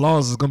right where it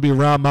belongs. It's going to be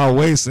around my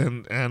waist.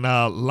 And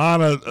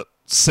Lana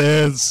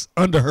says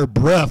under her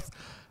breath,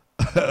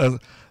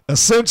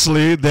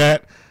 essentially,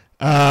 that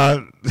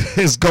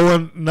it's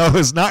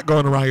not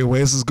going around your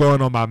waist. It's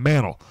going on my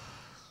mantle.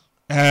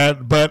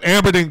 But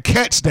Amber didn't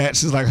catch that.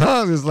 She's like,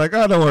 huh? She's like,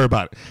 oh, don't worry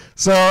about it.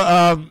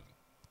 So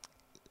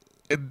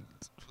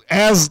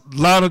as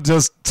Lana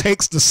just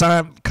takes the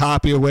signed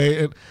copy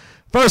away, and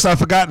first, I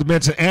forgot to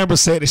mention, Amber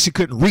said that she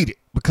couldn't read it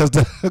because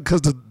the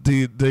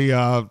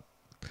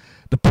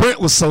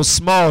print was so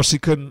small she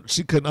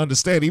couldn't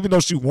understand. Even though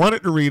she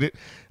wanted to read it,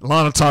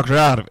 Lana talked her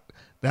out of it.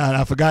 Now,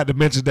 I forgot to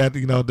mention that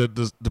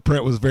the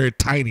print was very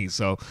tiny.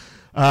 So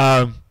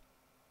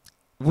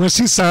when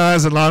she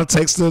signs and Lana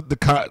takes the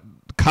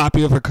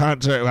copy of her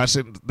contract. Well, I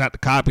shouldn't, not the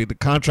copy, the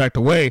contract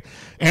away.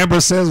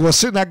 Amber says, well,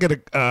 shouldn't I get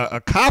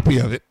a copy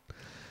of it?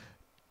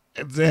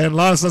 And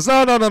Lana says,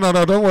 no,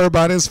 don't worry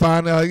about it. It's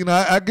fine.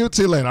 I'll give it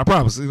to you later. I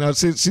promise.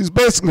 She's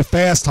basically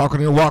fast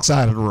talking and walks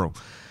out of the room.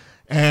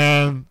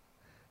 And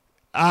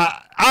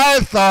I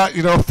thought,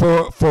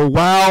 for a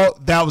while,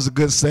 that was a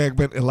good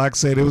segment. And like I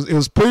said, it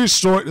was pretty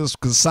short. It was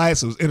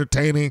concise. It was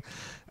entertaining.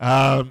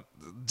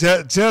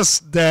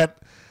 Just that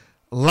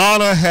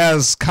Lana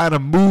has kind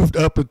of moved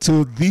up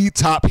into the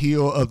top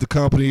heel of the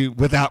company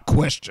without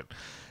question.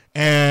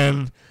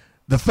 And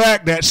the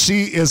fact that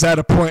she is at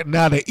a point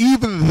now that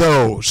even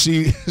though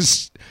she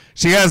has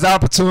the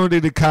opportunity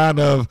to kind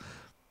of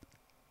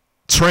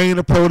train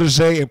a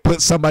protege and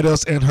put somebody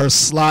else in her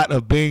slot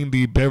of being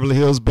the Beverly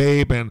Hills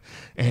Babe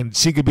and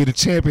she could be the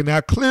champion.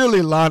 Now,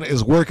 clearly Lana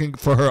is working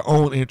for her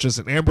own interests,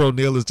 and Amber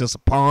O'Neal is just a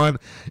pawn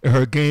in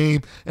her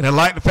game. And I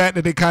like the fact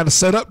that they kind of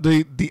set up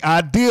the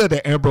idea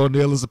that Amber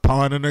O'Neal is a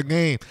pawn in her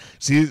game.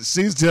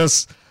 She's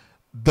just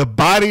the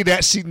body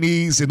that she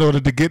needs in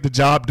order to get the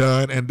job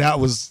done, and that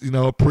was,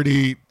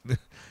 pretty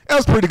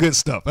good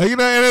stuff.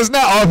 And it's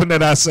not often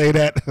that I say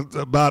that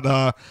about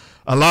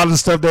a lot of the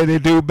stuff that they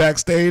do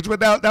backstage, but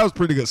that was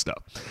pretty good stuff.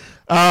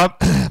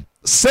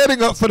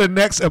 Setting up for the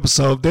next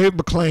episode, Dave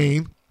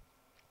McClain,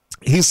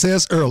 he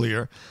says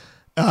earlier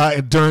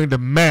during the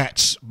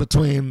match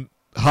between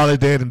Holly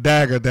Dead and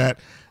Dagger that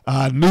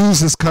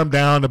news has come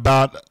down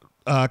about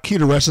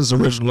Keita Rush's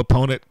original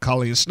opponent,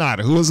 Colleen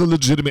Schneider, who is a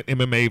legitimate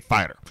MMA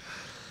fighter.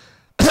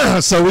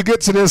 So we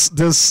get to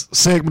this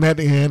segment at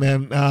the end,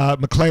 and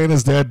McClain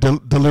is there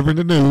delivering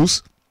the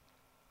news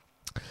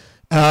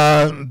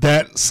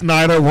that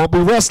Snyder won't be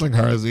wrestling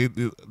her.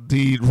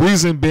 The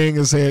reason being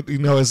is that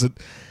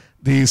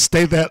the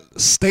state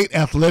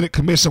athletic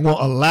commission won't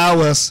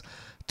allow us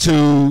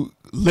to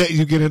let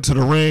you get into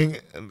the ring.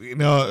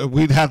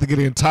 We'd have to get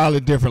an entirely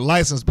different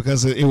license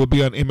because it would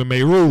be on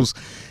MMA rules.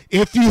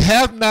 If you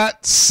have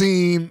not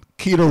seen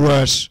Keita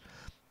Rush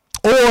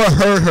or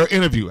heard her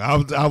interview,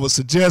 I would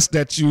suggest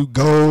that you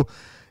go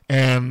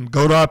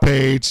to our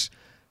page,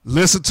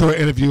 listen to her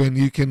interview, and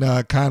you can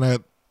kind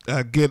of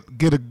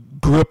get a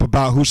grip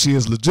about who she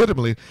is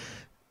legitimately.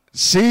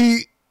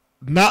 She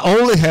not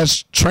only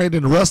has trained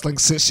in wrestling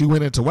since she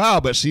went into WoW,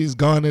 but she's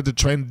gone into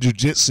training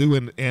jiu-jitsu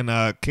and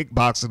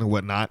kickboxing and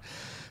whatnot.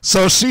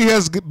 So she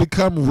has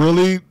become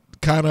really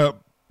kind of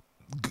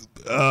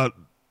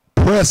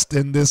pressed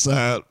in this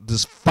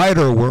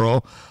fighter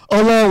world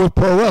along with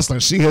pro wrestling.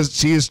 She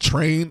is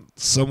trained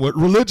somewhat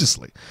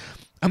religiously.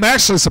 I'm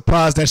actually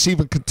surprised that she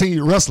even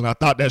continued wrestling. I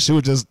thought that she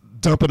would just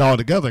dump it all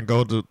together and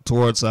go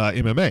towards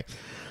MMA.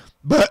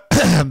 But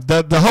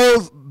the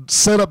whole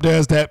setup there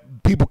is that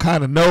people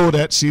kind of know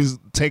that she's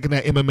taking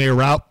that MMA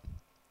route,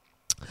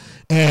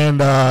 and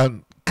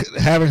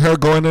having her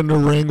going in the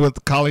ring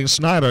with Colleen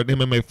Schneider, an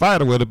MMA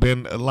fighter, would have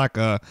been like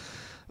an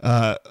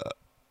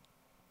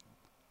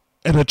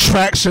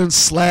attraction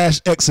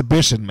 /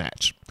 exhibition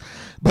match.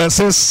 But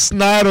since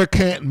Snyder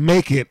can't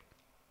make it,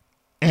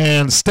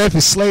 and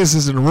Steffi Slays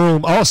is in the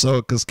room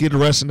also, because Keita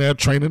Rush and they're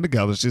training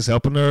together. She's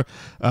helping her.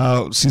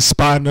 She's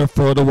spotting her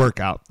for the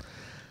workout.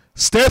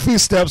 Steffi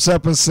steps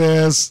up and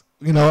says,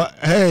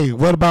 hey,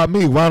 what about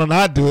me? Why don't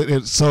I do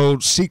it so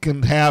she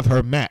can have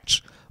her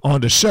match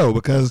on the show?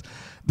 Because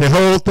the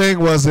whole thing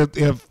was that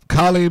if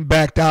Colleen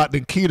backed out,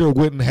 then Keita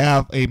wouldn't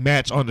have a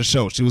match on the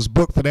show. She was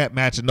booked for that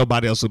match and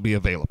nobody else would be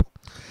available.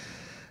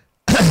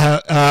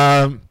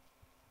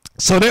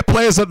 So that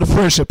plays up the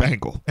friendship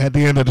angle at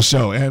the end of the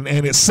show. And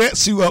it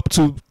sets you up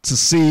to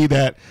see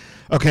that,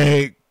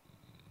 okay,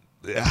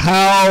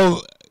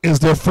 how is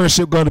their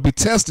friendship going to be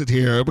tested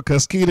here?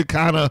 Because Keita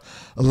kind of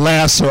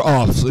laughs her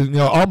off,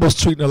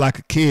 almost treating her like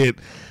a kid,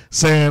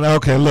 saying,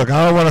 okay, look,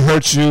 I don't want to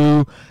hurt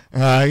you.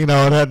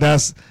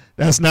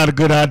 That's not a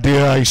good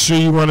idea. Are you sure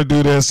you want to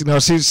do this?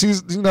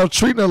 She's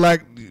treating her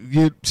like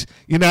you're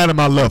not at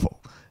my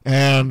level.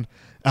 And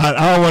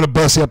I don't want to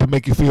bust you up and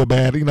make you feel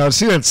bad.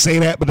 She didn't say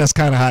that, but that's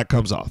kind of how it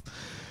comes off.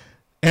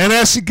 And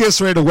as she gets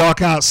ready to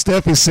walk out,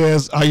 Steffi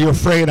says, are you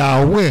afraid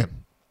I'll win?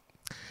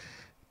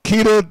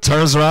 Keita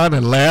turns around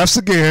and laughs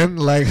again,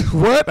 like,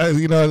 what?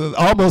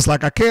 Almost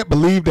like, I can't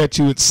believe that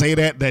you would say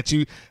that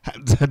you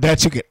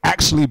could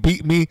actually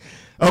beat me.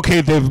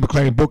 Okay, David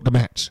McClain, book the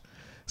match.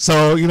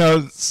 So,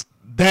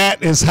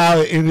 that is how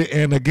it,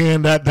 and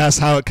again, that's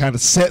how it kind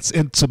of sets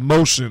into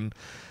motion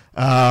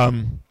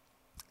the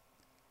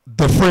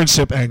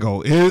friendship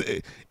angle.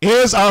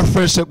 Is our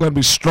friendship going to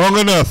be strong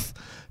enough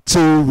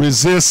to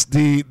resist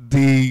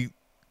the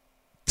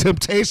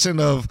temptation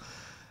of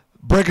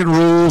breaking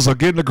rules or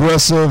getting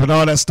aggressive and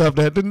all that stuff,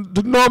 that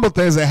the normal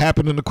things that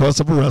happen in the course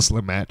of a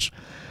wrestling match?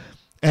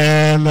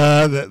 And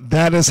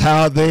that is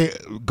how they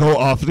go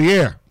off the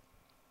air.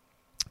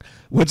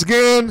 Which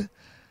again,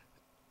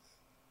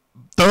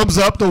 thumbs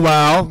up to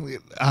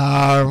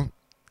WoW.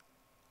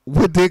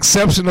 With the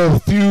exception of a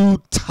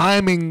few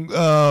timing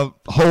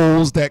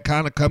holes that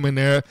kind of come in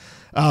there.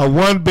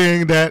 One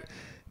being that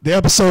the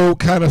episode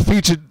kind of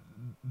featured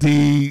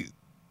the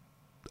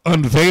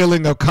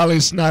unveiling of Colleen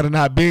Schneider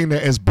not being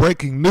there as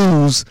breaking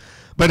news,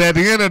 But at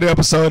the end of the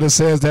episode, it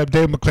says that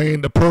Dave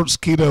McClain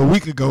approached Keita a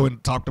week ago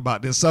and talked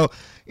about this. So,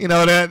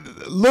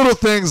 that little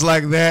things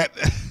like that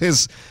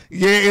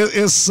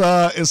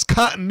it's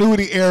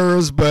continuity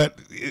errors, but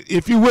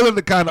if you're willing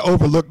to kind of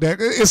overlook that,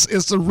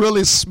 it's a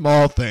really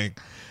small thing.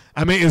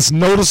 I mean, it's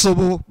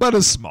noticeable, but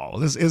it's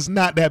small. It's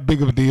not that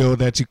big of a deal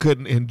that you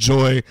couldn't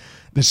enjoy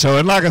the show.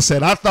 And like I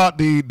said, I thought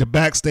the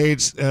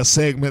backstage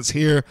segments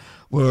here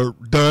were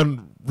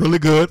done really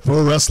good for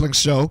a wrestling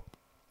show.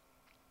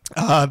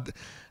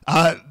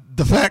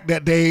 The fact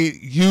that they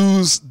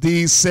use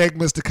these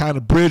segments to kind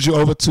of bridge you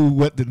over to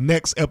what the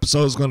next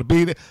episode is going to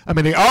be. I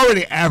mean, they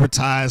already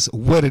advertise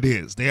what it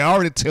is. They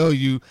already tell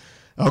you,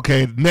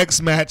 okay,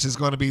 next match is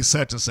going to be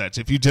such and such,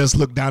 if you just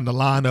look down the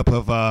lineup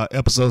of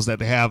episodes that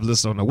they have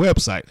listed on the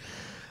website.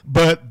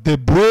 But the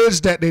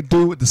bridge that they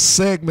do with the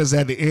segments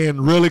at the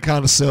end really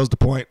kind of sells the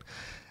point.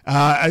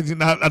 I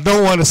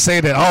don't want to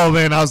say that, oh,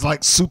 man, I was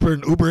like super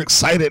and uber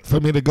excited for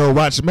me to go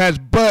watch the match,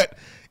 but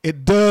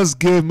it does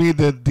give me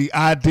the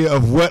idea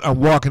of what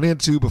I'm walking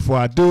into before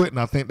I do it, and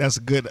I think that's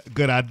a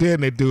good idea,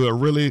 and they do a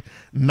really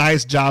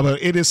nice job of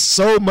it. It is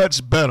so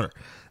much better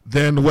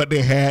than what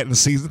they had in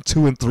season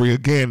 2 and 3.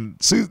 Again,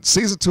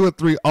 season 2 and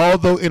 3,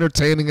 although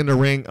entertaining in the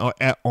ring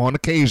on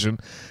occasion,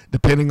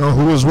 depending on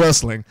who was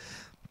wrestling,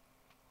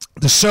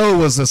 the show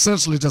was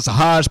essentially just a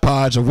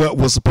hodgepodge of what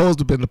was supposed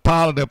to have been the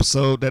pilot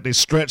episode that they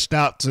stretched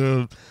out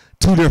to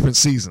 2 different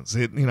seasons.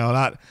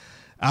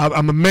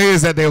 I'm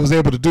amazed that they was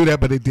able to do that,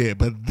 but they did.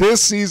 But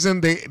this season,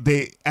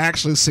 they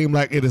actually seem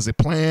like it is a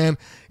plan.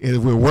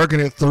 We're working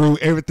it through.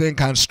 Everything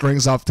kind of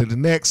strings off to the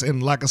next.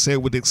 And like I said,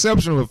 with the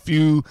exception of a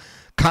few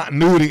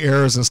continuity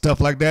errors and stuff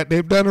like that,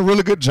 they've done a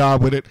really good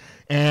job with it.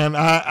 And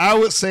I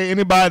would say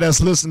anybody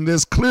that's listening to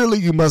this, clearly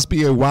you must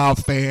be a WoW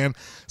fan.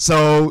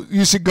 So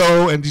you should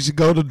go to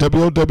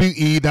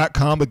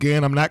WWE.com.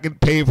 Again, I'm not getting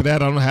paid for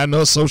that. I don't have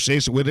no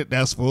association with it.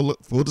 That's full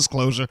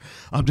disclosure.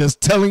 I'm just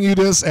telling you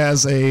this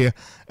as a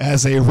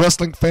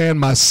wrestling fan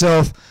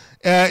myself.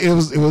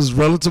 It was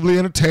relatively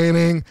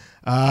entertaining.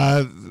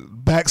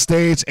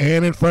 Backstage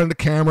and in front of the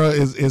camera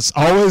is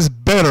always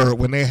better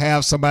when they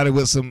have somebody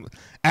with some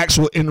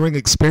actual in-ring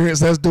experience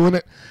that's doing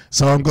it.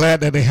 So I'm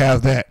glad that they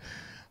have that.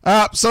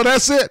 So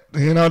that's it.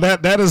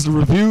 That is the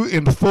review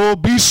in the full.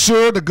 Be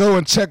sure to go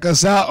and check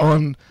us out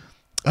on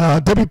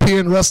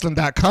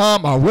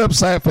WPNWrestling.com, our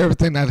website for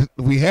everything that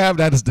we have.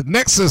 That is the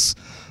nexus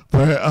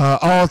for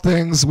all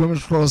things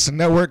Women's Pro Wrestling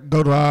Network.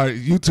 Go to our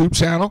YouTube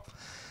channel,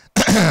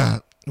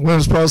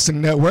 Women's Pro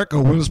Wrestling Network,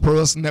 or Women's Pro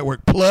Wrestling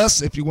Network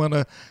Plus, if you want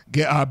to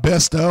get our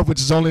best of, which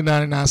is only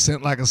 99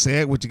 cents, like I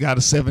said, which you got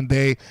a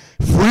 7-day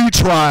free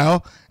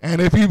trial. And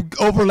if you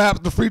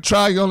overlap the free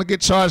trial, you only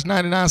get charged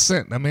 99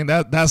 cents. I mean,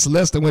 that's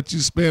less than what you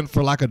spend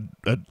for like a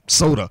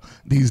soda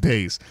these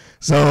days.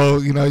 So,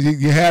 you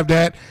have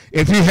that.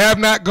 If you have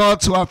not gone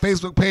to our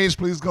Facebook page,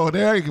 please go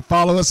there. You can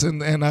follow us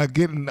and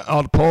get in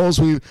all the polls.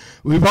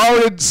 We've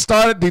already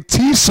started the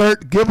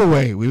T-shirt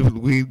giveaway.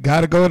 We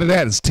got to go into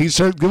that. It's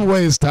T-shirt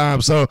giveaways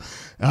time. So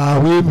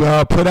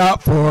we've put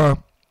out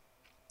for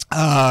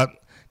Kiera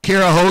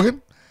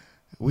Hogan.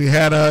 We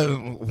had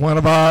one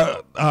of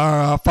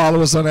our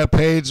followers on that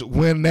page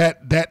win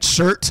that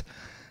shirt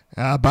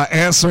by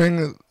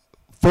answering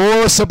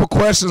 4 simple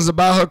questions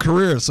about her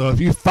career. So if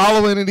you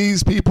follow any of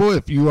these people,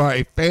 if you are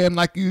a fan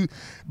like you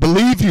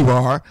believe you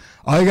are,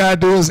 all you got to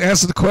do is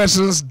answer the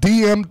questions,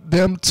 DM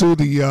them to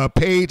the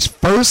page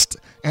first,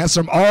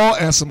 answer them all,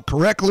 answer them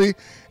correctly,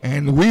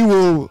 and we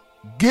will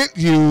get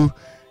you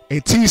a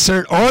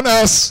T-shirt on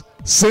us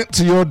sent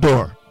to your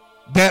door.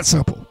 That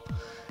simple.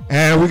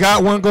 And we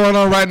got one going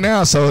on right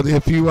now, so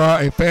if you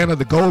are a fan of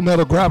the Gold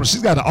Medal Grappler,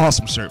 she's got an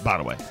awesome shirt, by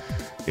the way.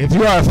 If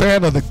you are a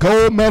fan of the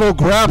Gold Medal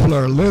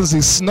Grappler,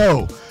 Lindsay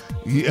Snow,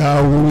 we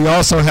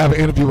also have an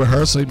interview with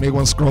her, so you may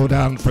want to scroll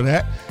down for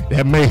that.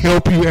 That may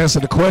help you answer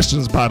the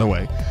questions, by the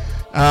way.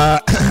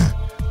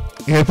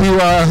 If you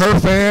are her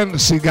fan,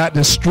 she got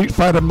this Street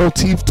Fighter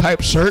motif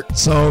type shirt,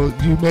 so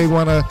you may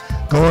want to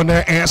go in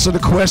there, answer the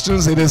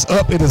questions. It is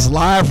up. It is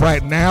live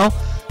right now.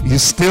 You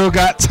still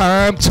got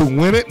time to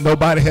win it.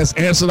 Nobody has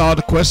answered all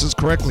the questions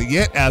correctly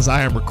yet as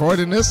I am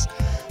recording this.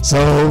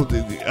 So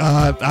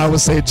I would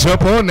say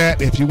jump on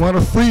that if you want a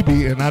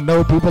freebie. And I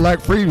know people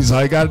like freebies.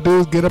 All you got to do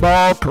is get them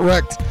all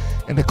correct.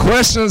 And the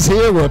questions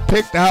here were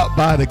picked out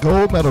by the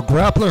Gold Medal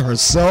Grappler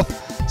herself.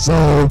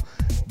 So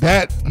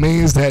that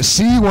means that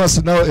she wants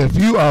to know if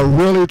you are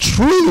really,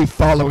 truly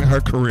following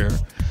her career.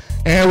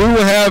 And we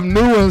will have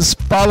new ones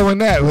following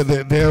that with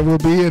it. There will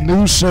be a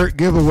new shirt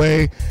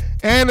giveaway,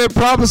 and there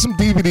probably some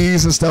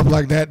DVDs and stuff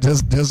like that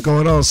just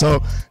going on.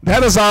 So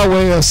that is our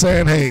way of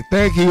saying, hey,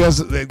 thank you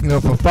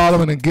for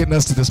following and getting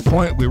us to this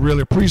point. We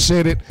really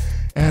appreciate it,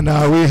 and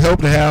we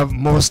hope to have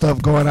more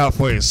stuff going out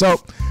for you.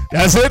 So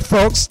that's it,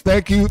 folks.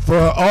 Thank you for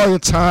all your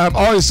time,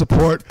 all your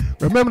support.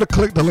 Remember to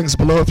click the links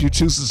below if you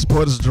choose to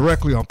support us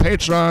directly on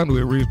Patreon.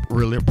 We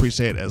really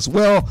appreciate it as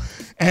well.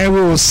 And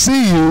we will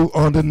see you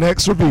on the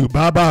next review.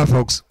 Bye-bye,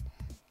 folks.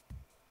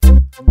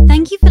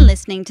 Thank you for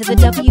listening to the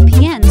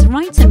WPN's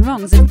Rights and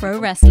Wrongs of Pro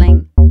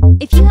Wrestling.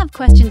 If you have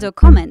questions or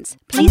comments,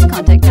 please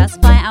contact us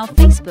via our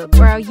Facebook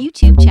or our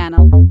YouTube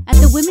channel at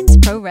the Women's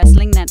Pro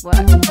Wrestling Network.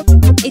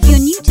 If you're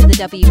new to the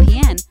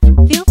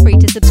WPN, feel free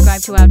to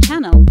subscribe to our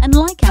channel and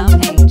like our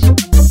page.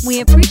 We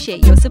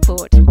appreciate your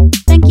support.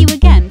 Thank you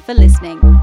again for listening.